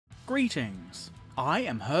Greetings! I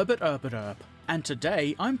am Herbert Erpaderp, and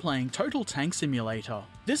today I'm playing Total Tank Simulator.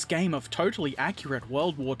 This game of totally accurate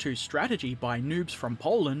World War II strategy by noobs from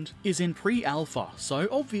Poland is in pre-alpha, so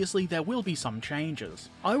obviously there will be some changes.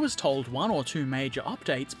 I was told 1 or 2 major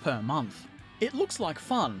updates per month. It looks like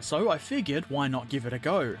fun, so I figured why not give it a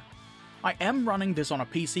go. I am running this on a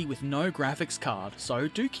PC with no graphics card, so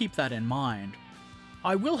do keep that in mind.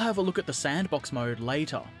 I will have a look at the sandbox mode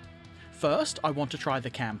later. First, I want to try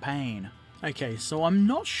the campaign. Okay, so I'm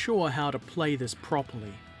not sure how to play this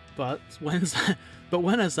properly, but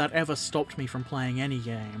when has that ever stopped me from playing any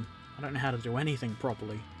game? I don't know how to do anything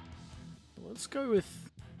properly. Let's go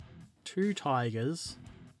with 2 Tigers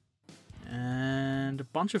and a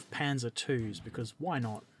bunch of Panzer IIs, because why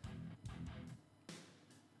not?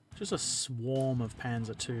 Just a swarm of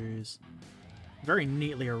Panzer IIs. Very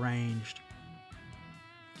neatly arranged.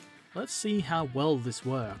 Let's see how well this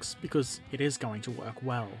works, because it is going to work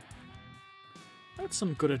well. That's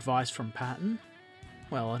some good advice from Patton.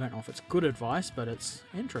 Well, I don't know if it's good advice, but it's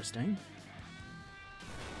interesting.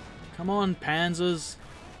 Come on, Panzers.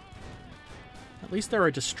 At least they're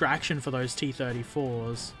a distraction for those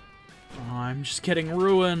T-34s. Oh, I'm just getting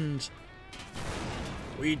ruined.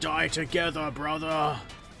 We die together, brother.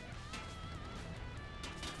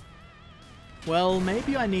 Well,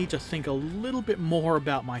 maybe I need to think a little bit more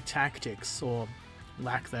about my tactics, or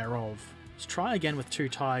lack thereof. Let's try again with 2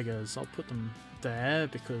 Tigers. I'll put them there,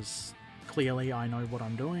 because clearly I know what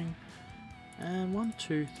I'm doing. And 1,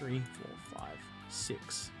 2, 3, 4, 5,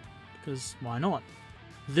 6. Because why not?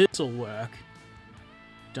 This'll work.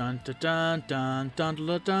 Dun dun dun dun dun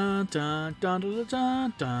dun dun dun dun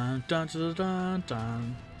dun dun dun dun dun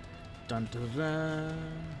dun dun dun dun.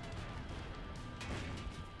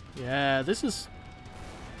 Yeah, this is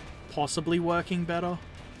possibly working better.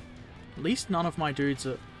 At least none of my dudes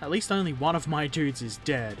are... At least only one of my dudes is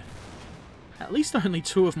dead. At least only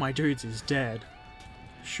 2 of my dudes is dead.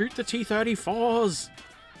 Shoot the T-34s!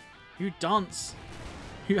 You dunce!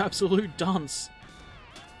 You absolute dunce!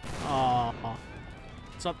 Ah,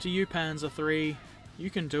 it's up to you, Panzer III. You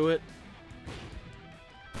can do it.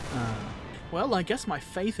 Well, I guess my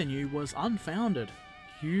faith in you was unfounded.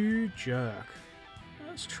 You jerk.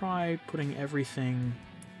 Let's try putting everything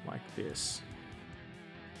like this.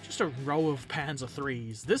 Just a row of Panzer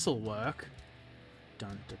IIIs. This'll work.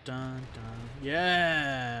 Dun dun dun dun.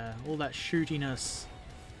 Yeah! All that shootiness.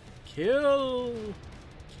 Kill!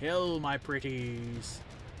 Kill my pretties.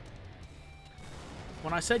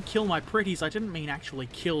 When I said kill my pretties, I didn't mean actually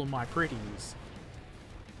kill my pretties.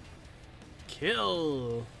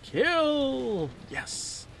 Kill! Kill!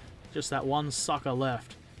 Yes! Just that one sucker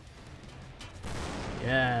left.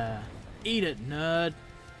 Yeah. Eat it, nerd.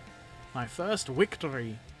 My first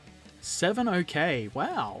victory. 7 OK.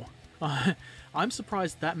 Wow. I'm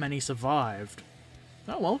surprised that many survived.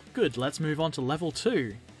 Oh well, good. Let's move on to level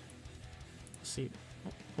 2. Let's see.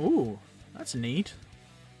 Ooh, that's neat.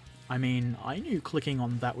 I mean, I knew clicking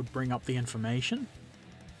on that would bring up the information.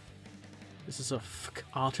 This is a fuck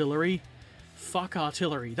artillery. Fuck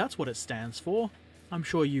artillery, that's what it stands for. I'm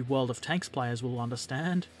sure you World of Tanks players will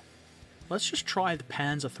understand. Let's just try the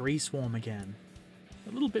Panzer III swarm again.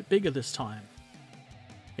 A little bit bigger this time.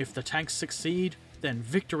 If the tanks succeed, then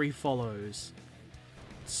victory follows.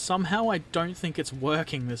 Somehow I don't think it's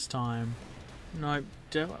working this time. No,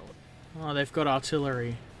 oh, they've got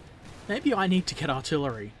artillery. Maybe I need to get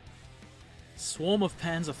artillery. Swarm of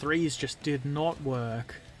Panzer IIIs just did not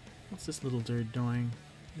work. What's this little dude doing?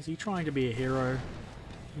 Is he trying to be a hero?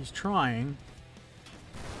 He's trying.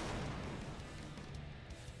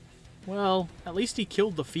 Well, at least he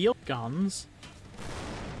killed the field guns.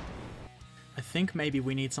 I think maybe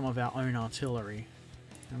we need some of our own artillery.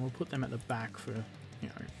 And we'll put them at the back for, you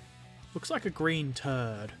know... Looks like a green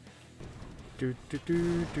turd. They're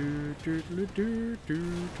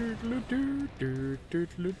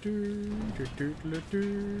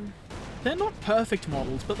not perfect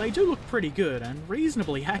models, but they do look pretty good and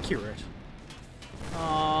reasonably accurate.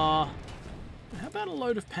 How about a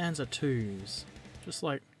load of Panzer IIs? Just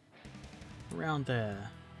like... around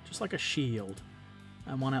there. Just like a shield.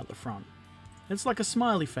 And one out the front. It's like a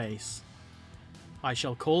smiley face. I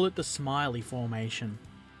shall call it the smiley formation.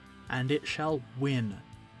 And it shall win.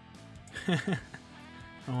 Oh,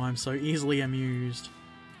 I'm so easily amused.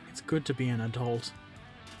 It's good to be an adult.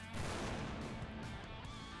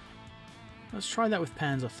 Let's try that with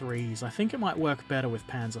Panzer IIIs. I think it might work better with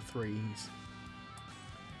Panzer IIIs.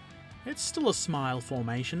 It's still a smile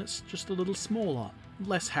formation, it's just a little smaller.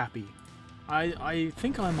 Less happy. I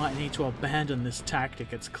think I might need to abandon this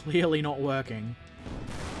tactic, it's clearly not working.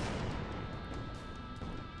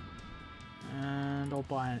 And I'll followed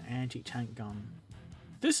by an anti-tank gun.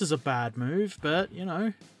 This is a bad move, but, you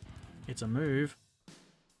know, it's a move.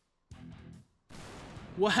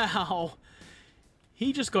 Wow!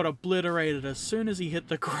 He just got obliterated as soon as he hit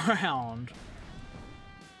the ground.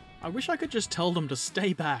 I wish I could just tell them to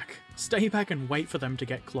stay back. Stay back and wait for them to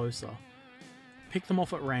get closer. Pick them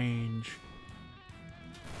off at range.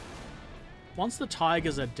 Once the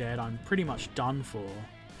tigers are dead, I'm pretty much done for.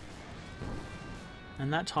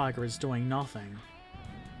 And that tiger is doing nothing.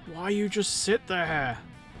 Why you just sit there?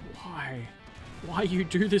 Why? Why you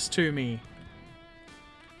do this to me?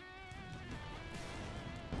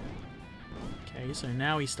 Okay, so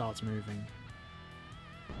now he starts moving.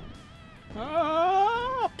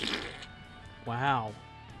 Ah! Wow.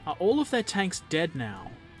 Are all of their tanks dead now?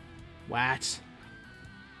 What?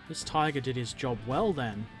 This tiger did his job well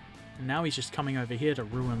then. And now he's just coming over here to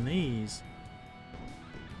ruin these.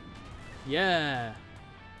 Yeah.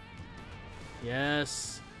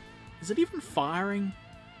 Yes. Is it even firing?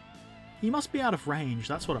 He must be out of range,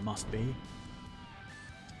 that's what it must be.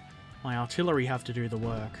 My artillery have to do the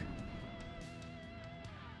work.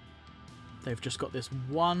 They've just got this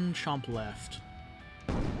one chump left.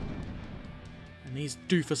 And these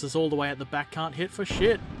doofuses all the way at the back can't hit for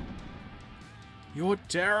shit. You're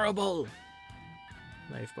terrible!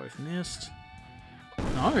 They've both missed.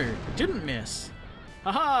 No, it didn't miss.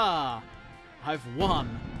 Haha! I've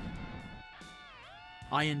won.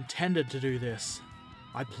 I intended to do this.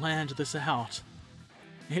 I planned this out.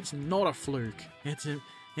 It's not a fluke.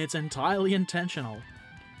 It's entirely intentional.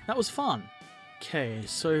 That was fun. Okay,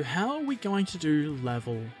 so how are we going to do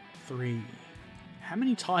level 3? How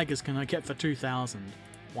many tigers can I get for 2,000?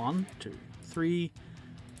 1, 2, 3,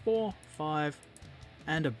 4, 5,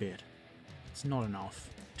 and a bit. It's not enough.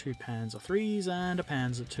 2 Panzer IIIs and a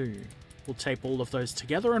Panzer II. We'll tape all of those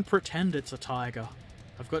together and pretend it's a tiger.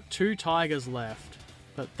 I've got 2 tigers left,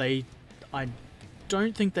 but I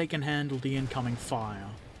don't think they can handle the incoming fire.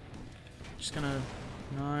 Just gonna...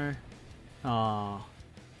 no. Ah.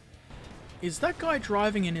 Is that guy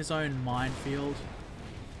driving in his own minefield?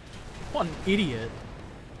 What an idiot.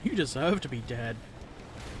 You deserve to be dead.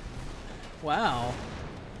 Wow.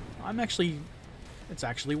 It's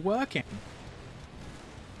actually working.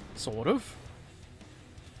 Sort of.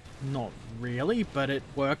 Not really, but it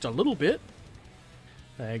worked a little bit.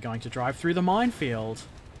 They're going to drive through the minefield.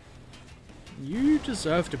 You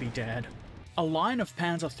deserve to be dead. A line of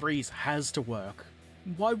Panzer IIIs has to work.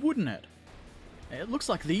 Why wouldn't it? It looks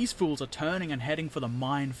like these fools are turning and heading for the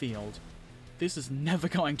minefield. This is never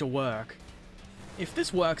going to work. If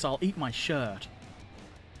this works, I'll eat my shirt.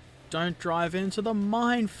 Don't drive into the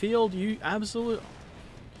minefield, you absolute...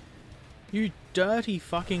 You dirty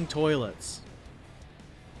fucking toilets.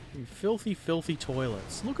 You filthy, filthy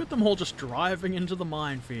toilets. Look at them all just driving into the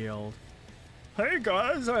minefield. Hey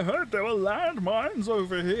guys, I heard there were landmines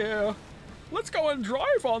over here. Let's go and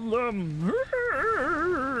drive on them.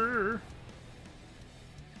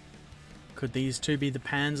 Could these two be the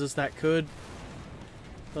Panzers that could?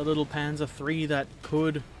 The little Panzer III that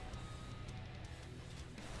could?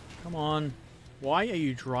 Come on. Why are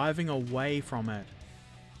you driving away from it?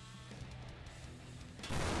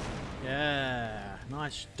 Yeah,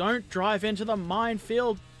 nice. Don't drive into the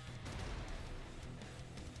minefield.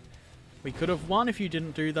 We could have won if you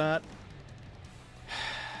didn't do that.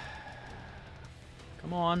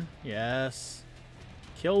 Come on. Yes.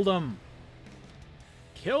 Kill them.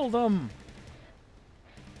 Kill them.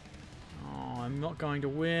 Oh, I'm not going to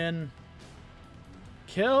win.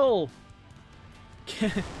 Kill.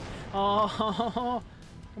 Oh,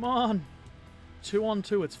 come on. 2 on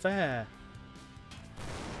 2, it's fair.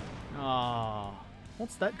 Ah,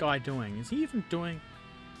 what's that guy doing? Is he even doing...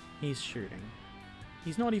 He's shooting.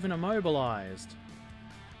 He's not even immobilized.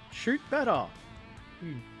 Shoot better,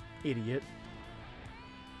 you idiot.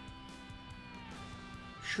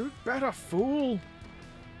 Shoot better, fool.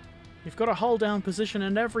 You've got a hold down position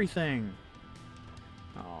and everything.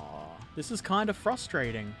 Ah, this is kind of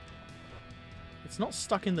frustrating. It's not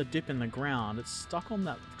stuck in the dip in the ground, it's stuck on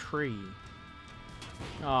that tree.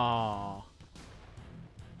 Ah.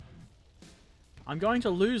 I'm going to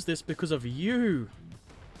lose this because of you.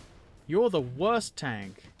 You're the worst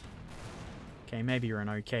tank. Okay, maybe you're an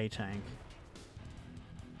okay tank.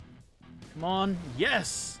 Come on.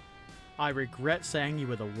 Yes! I regret saying you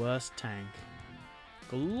were the worst tank.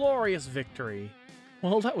 Glorious victory.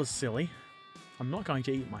 Well, that was silly. I'm not going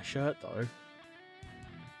to eat my shirt, though.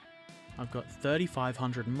 I've got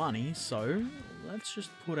 3,500 money, so let's just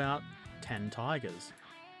put out 10 tigers.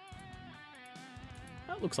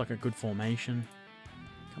 That looks like a good formation.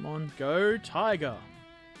 Come on, go tiger!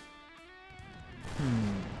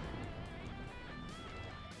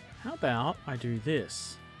 How about I do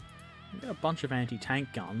this? Get a bunch of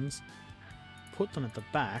anti-tank guns, put them at the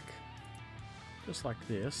back, just like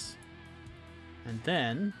this, and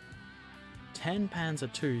then 10 Panzer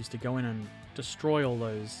IIs to go in and destroy all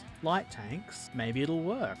those light tanks. Maybe it'll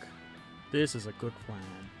work. This is a good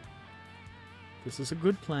plan. This is a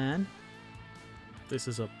good plan. This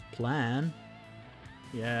is a plan.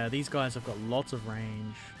 Yeah, these guys have got lots of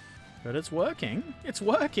range. But it's working. It's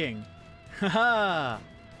working! Haha!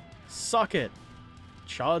 Suck it!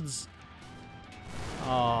 Chuds.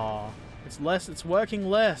 Oh, it's working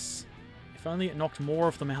less. If only it knocked more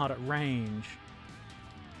of them out at range.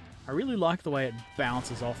 I really like the way it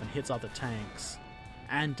bounces off and hits other tanks.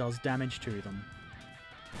 And does damage to them.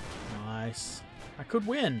 Nice. I could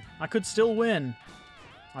win. I could still win.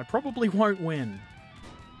 I probably won't win.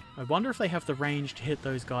 I wonder if they have the range to hit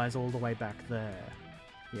those guys all the way back there.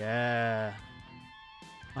 Yeah.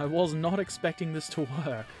 I was not expecting this to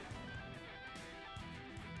work.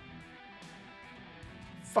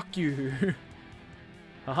 Fuck you.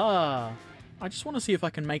 Haha. I just want to see if I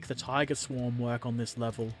can make the Tiger Swarm work on this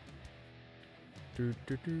level.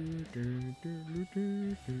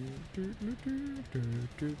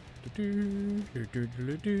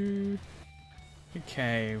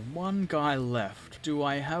 Okay, one guy left. Do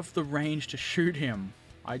I have the range to shoot him?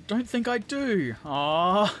 I don't think I do.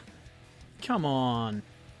 Ah, come on.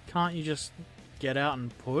 Can't you just get out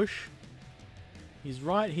and push? He's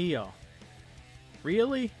right here.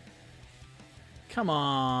 Really? Come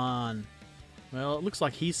on. Well, it looks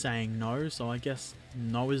like he's saying no, so I guess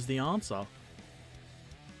no is the answer.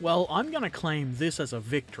 Well, I'm gonna claim this as a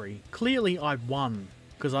victory. Clearly I won,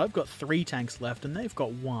 because I've got 3 tanks left and they've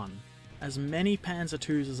got 1. As many Panzer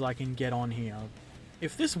IIs as I can get on here.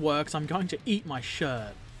 If this works, I'm going to eat my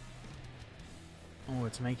shirt. Oh,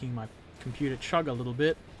 it's making my computer chug a little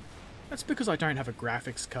bit. That's because I don't have a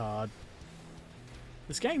graphics card.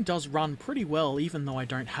 This game does run pretty well even though I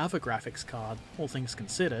don't have a graphics card, all things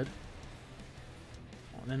considered.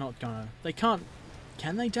 Oh, they're not gonna... They can't...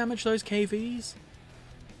 Can they damage those KVs?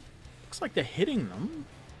 Looks like they're hitting them.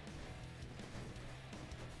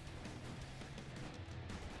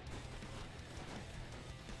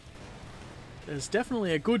 There's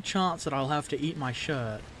definitely a good chance that I'll have to eat my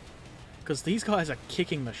shirt. Because these guys are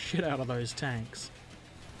kicking the shit out of those tanks.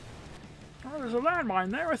 Oh, there's a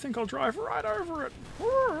landmine there. I think I'll drive right over it.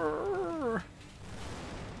 Oh,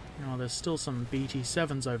 there's still some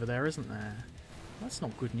BT-7s over there, isn't there? That's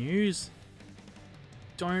not good news.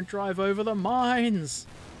 Don't drive over the mines!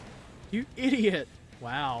 You idiot!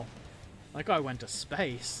 Wow. That guy went to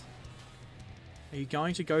space. Are you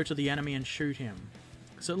going to go to the enemy and shoot him?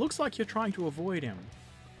 Because it looks like you're trying to avoid him.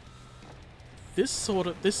 This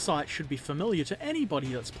site should be familiar to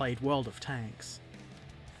anybody that's played World of Tanks.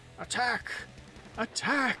 Attack!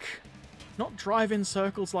 Attack! Not drive in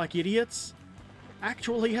circles like idiots.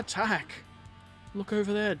 Actually attack! Look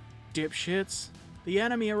over there, dipshits. The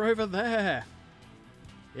enemy are over there.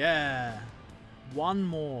 Yeah. One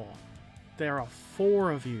more. There are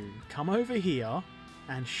 4 of you. Come over here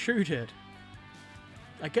and shoot it.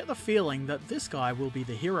 I get the feeling that this guy will be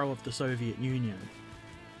the hero of the Soviet Union.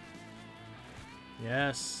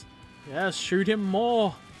 Yes. Yes, shoot him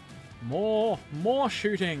more. More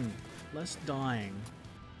shooting. Less dying.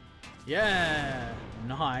 Yeah.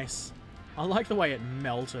 Nice. I like the way it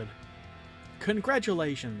melted.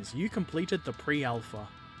 Congratulations, you completed the pre-alpha.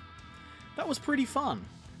 That was pretty fun.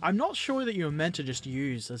 I'm not sure that you were meant to just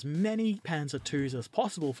use as many Panzer IIs as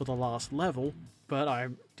possible for the last level, but I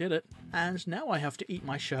did it, and now I have to eat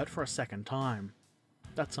my shirt for a second time.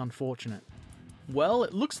 That's unfortunate. Well,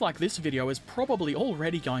 it looks like this video is probably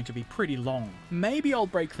already going to be pretty long. Maybe I'll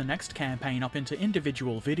break the next campaign up into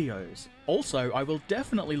individual videos. Also, I will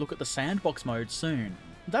definitely look at the sandbox mode soon.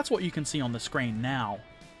 That's what you can see on the screen now.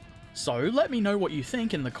 So let me know what you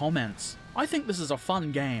think in the comments. I think this is a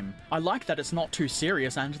fun game. I like that it's not too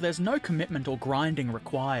serious and there's no commitment or grinding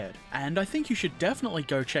required. And I think you should definitely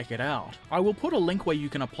go check it out. I will put a link where you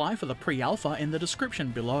can apply for the pre-alpha in the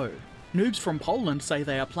description below. Noobs from Poland say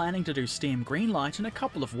they are planning to do Steam Greenlight in a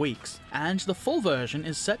couple of weeks, and the full version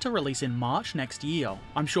is set to release in March next year.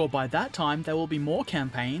 I'm sure by that time there will be more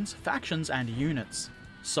campaigns, factions and units.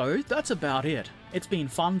 So that's about it. It's been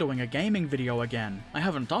fun doing a gaming video again. I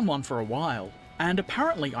haven't done one for a while. And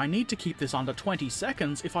apparently I need to keep this under 20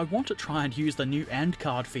 seconds if I want to try and use the new end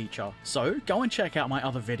card feature. So go and check out my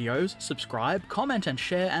other videos, subscribe, comment and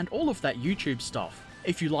share and all of that YouTube stuff.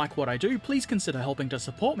 If you like what I do, please consider helping to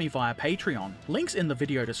support me via Patreon. Links in the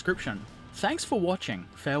video description. Thanks for watching.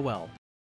 Farewell.